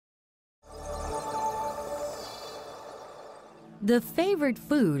The favorite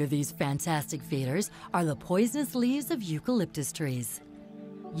food of these fantastic feeders are the poisonous leaves of eucalyptus trees.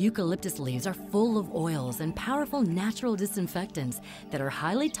 Eucalyptus leaves are full of oils and powerful natural disinfectants that are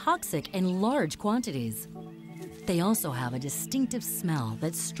highly toxic in large quantities. They also have a distinctive smell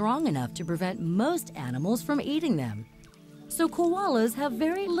that's strong enough to prevent most animals from eating them. So koalas have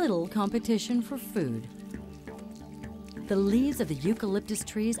very little competition for food. The leaves of the eucalyptus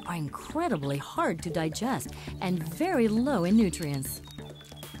trees are incredibly hard to digest and very low in nutrients.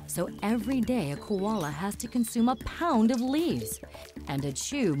 So every day a koala has to consume a pound of leaves and to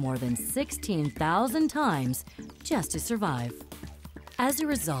chew more than 16,000 times just to survive. As a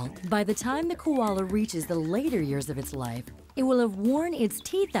result, by the time the koala reaches the later years of its life, it will have worn its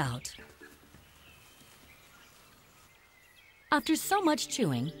teeth out. After so much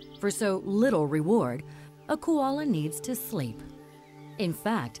chewing, for so little reward, a koala needs to sleep. In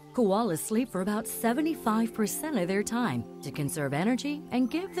fact, koalas sleep for about 75% of their time to conserve energy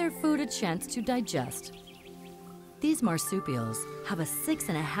and give their food a chance to digest. These marsupials have a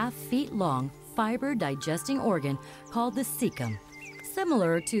 6.5 feet long fiber digesting organ called the cecum,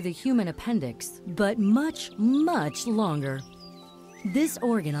 similar to the human appendix, but much, much longer. This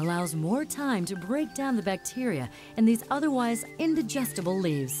organ allows more time to break down the bacteria in these otherwise indigestible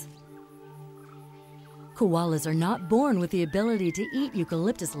leaves. Koalas are not born with the ability to eat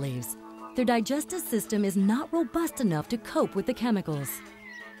eucalyptus leaves. Their digestive system is not robust enough to cope with the chemicals.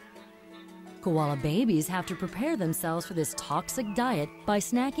 Koala babies have to prepare themselves for this toxic diet by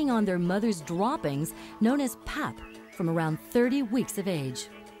snacking on their mother's droppings, known as pap, from around 30 weeks of age.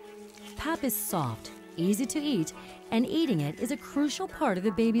 Pap is soft, easy to eat, and eating it is a crucial part of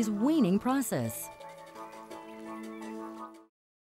the baby's weaning process.